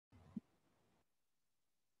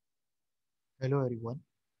Hello everyone,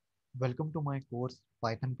 welcome to my course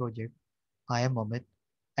Python project. I am Amit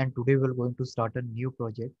and today we're going to start a new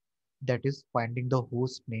project that is finding the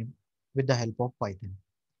host name with the help of Python.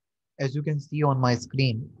 As you can see on my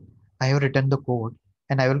screen, I have written the code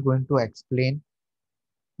and I will going to explain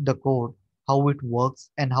the code, how it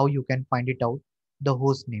works and how you can find it out, the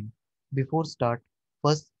host name. Before start,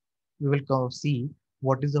 first we will see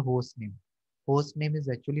what is the host name. Host name is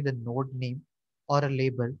actually the node name or a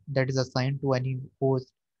label that is assigned to any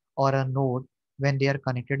host or a node when they are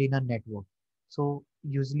connected in a network. So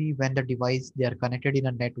usually when the device they are connected in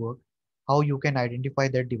a network, how you can identify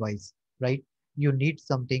that device, right? You need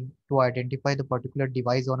something to identify the particular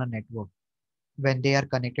device on a network when they are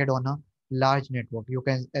connected on a large network. You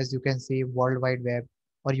can, as you can say, world wide web,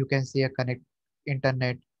 or you can say a connect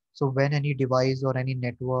internet. So when any device or any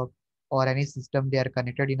network or any system they are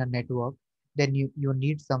connected in a network, then you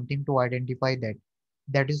need something to identify that.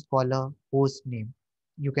 That is called a host name.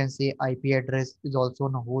 You can say IP address is also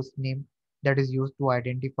a host name that is used to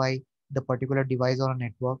identify the particular device or a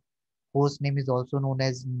network. Host name is also known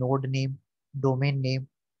as node name, domain name,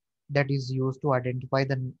 that is used to identify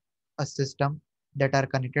a system that are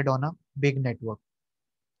connected on a big network.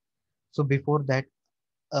 So before that,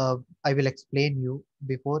 I will explain you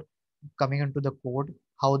before coming into the code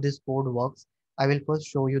how this code works. I will first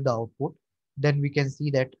show you the output. Then we can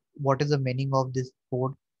see that what is the meaning of this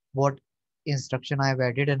code, what instruction I have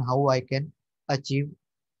added, and how I can achieve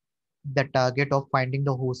the target of finding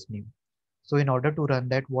the host name. So in order to run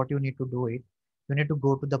that, what you need to do it, you need to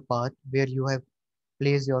go to the path where you have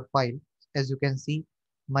placed your file. As you can see,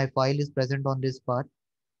 my file is present on this path,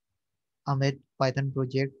 Amit Python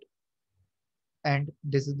project, and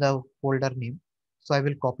this is the folder name. So I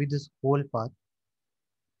will copy this whole path,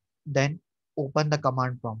 then open the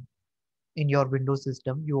command prompt. In your Windows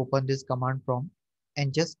system, you open this command prompt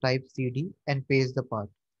and just type cd and paste the path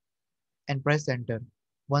and press enter.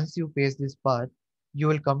 Once you paste this path, you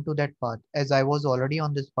will come to that path. As I was already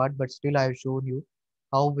on this path, but still I have shown you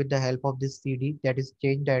how with the help of this cd, that is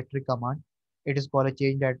change directory command. It is called a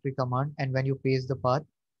change directory command, and when you paste the path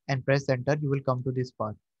and press enter, you will come to this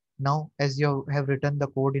path. Now, as you have written the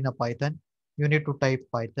code in a Python, you need to type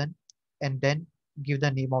Python and then give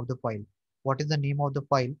the name of the file. What is the name of the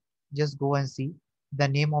file? Just go and see. The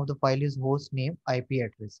name of the file is host name IP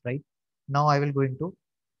address, right? Now I will going to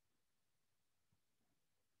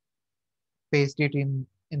paste it in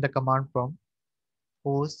the command prompt,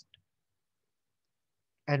 host,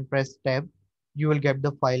 and press tab. You will get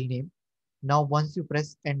the file name. Now once you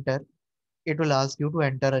press enter, it will ask you to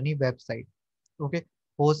enter any website. Okay,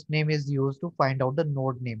 host name is used to find out the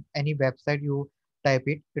node name. Any website you type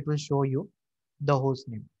it, it will show you the host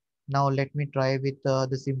name. Now let me try with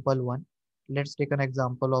the simple one. Let's take an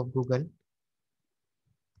example of Google.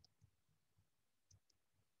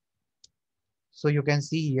 So you can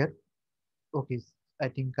see here. Okay, I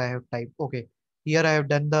think I have typed. Okay, here I have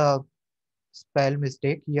done the spell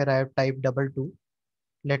mistake. Here I have typed double two.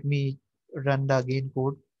 Let me run the again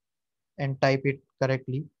code and type it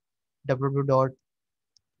correctly.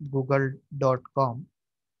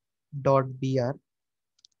 www.google.com.br.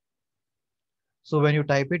 So when you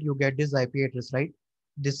type it, you get this IP address, right?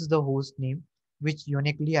 This is the host name which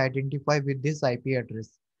uniquely identify with this IP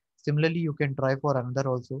address. Similarly, you can try for another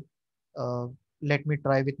also. Uh, Let me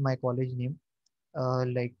try with my college name.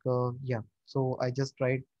 Yeah. So I just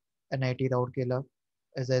tried NIT Rourkela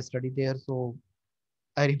as I study there. So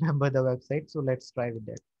I remember the website. So let's try with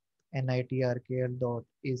that.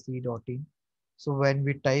 nitrkl.ac.in. So when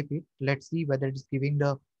we type it, let's see whether it's giving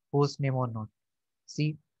the host name or not.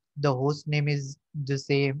 See, the host name is the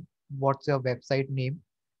same. What's your website name?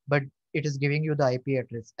 But it is giving you the IP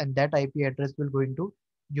address, and that IP address will going to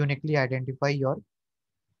uniquely identify your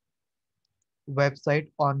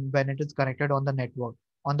website on when it is connected on the network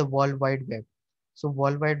on the World Wide Web. So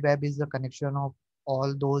World Wide Web is the connection of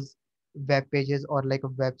all those web pages or like a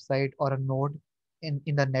website or a node in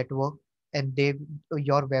the network, and they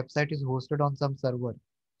your website is hosted on some server.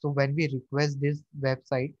 So when we request this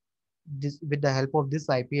website, this with the help of this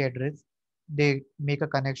IP address, they make a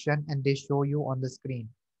connection and they show you on the screen.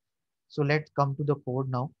 So let's come to the code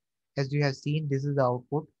now. As you have seen, this is the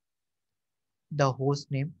output, the host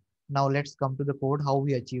name. Now let's come to the code, how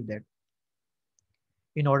we achieve that.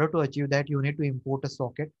 In order to achieve that, you need to import a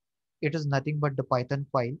socket. It is nothing but the Python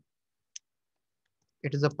file.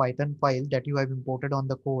 It is a Python file that you have imported on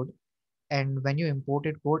the code. And when you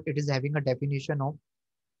imported code, it is having a definition of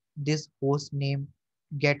this host name,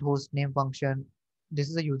 get host name function. This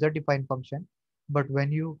is a user defined function. But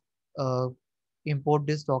when you uh, import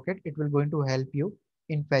this socket, it will going to help you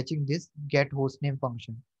in fetching this get host name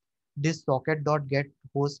function. This socket.get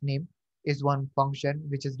host name is one function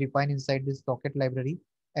which is defined inside this socket library.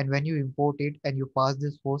 And when you import it and you pass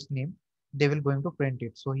this host name, they will going to print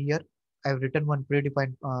it. So here I've written one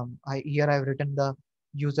predefined, here I've written the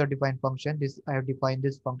user defined function. This I have defined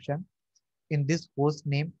this function. In this host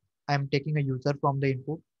name, I'm taking a user from the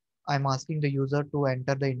input. I'm asking the user to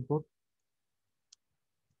enter the input.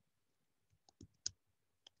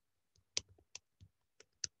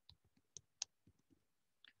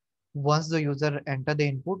 Once the user enter the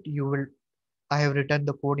input, I have written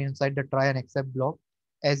the code inside the try and accept block.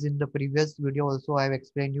 As in the previous video also, I have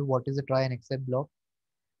explained you what is a try and accept block.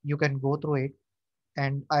 You can go through it,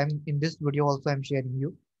 and I'm in this video also I'm sharing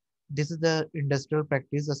you. This is the industrial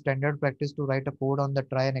practice, a standard practice to write a code on the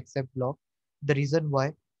try and accept block. The reason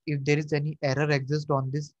why, if there is any error exist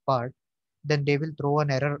on this part, then they will throw an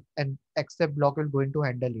error and accept block will going to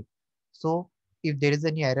handle it. So if there is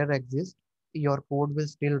any error exist, your code will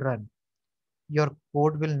still run. Your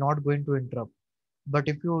code will not going to interrupt. But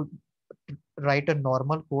if you write a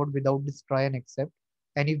normal code without this try and accept,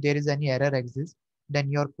 and if there is any error exists, then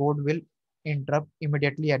your code will interrupt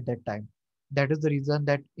immediately at that time. That is the reason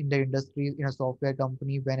that in the industry, in a software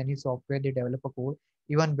company, when any software they develop a code,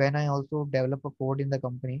 even when I also develop a code in the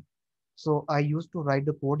company, so I used to write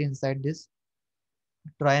the code inside this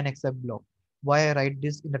try and accept block. Why I write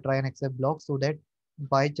this in the try and accept block? So that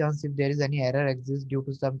by chance if there is any error exists due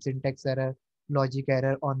to some syntax error, logic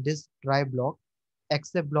error on this try block,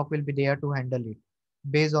 accept block will be there to handle it.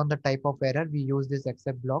 Based on the type of error, we use this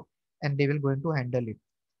accept block and they will going to handle it.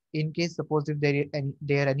 In case suppose if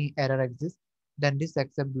there any error exists, then this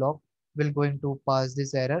accept block will going to pass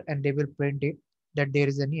this error and they will print it that there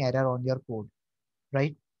is any error on your code,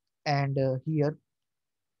 right? And here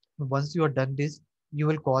once you are done this, you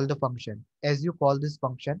will call the function. As you call this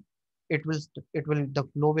function, the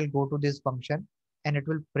flow will go to this function and it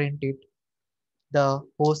will print it the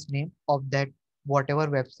host name of that whatever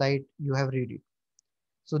website you have read it.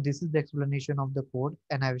 So this is the explanation of the code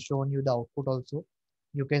and I have shown you the output also.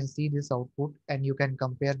 You can see this output and you can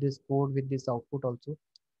compare this code with this output also.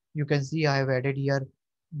 You can see I have added here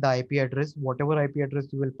the IP address. Whatever IP address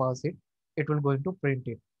you will pass it, it will going to print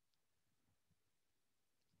it.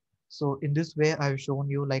 So in this way, I've shown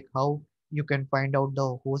you like how you can find out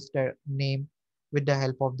the host name with the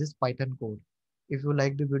help of this Python code. If you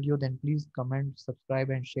like the video, then please comment, subscribe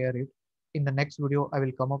and share it. In the next video, I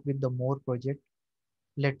will come up with the more project.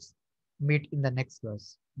 Let's meet in the next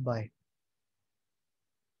class. Bye.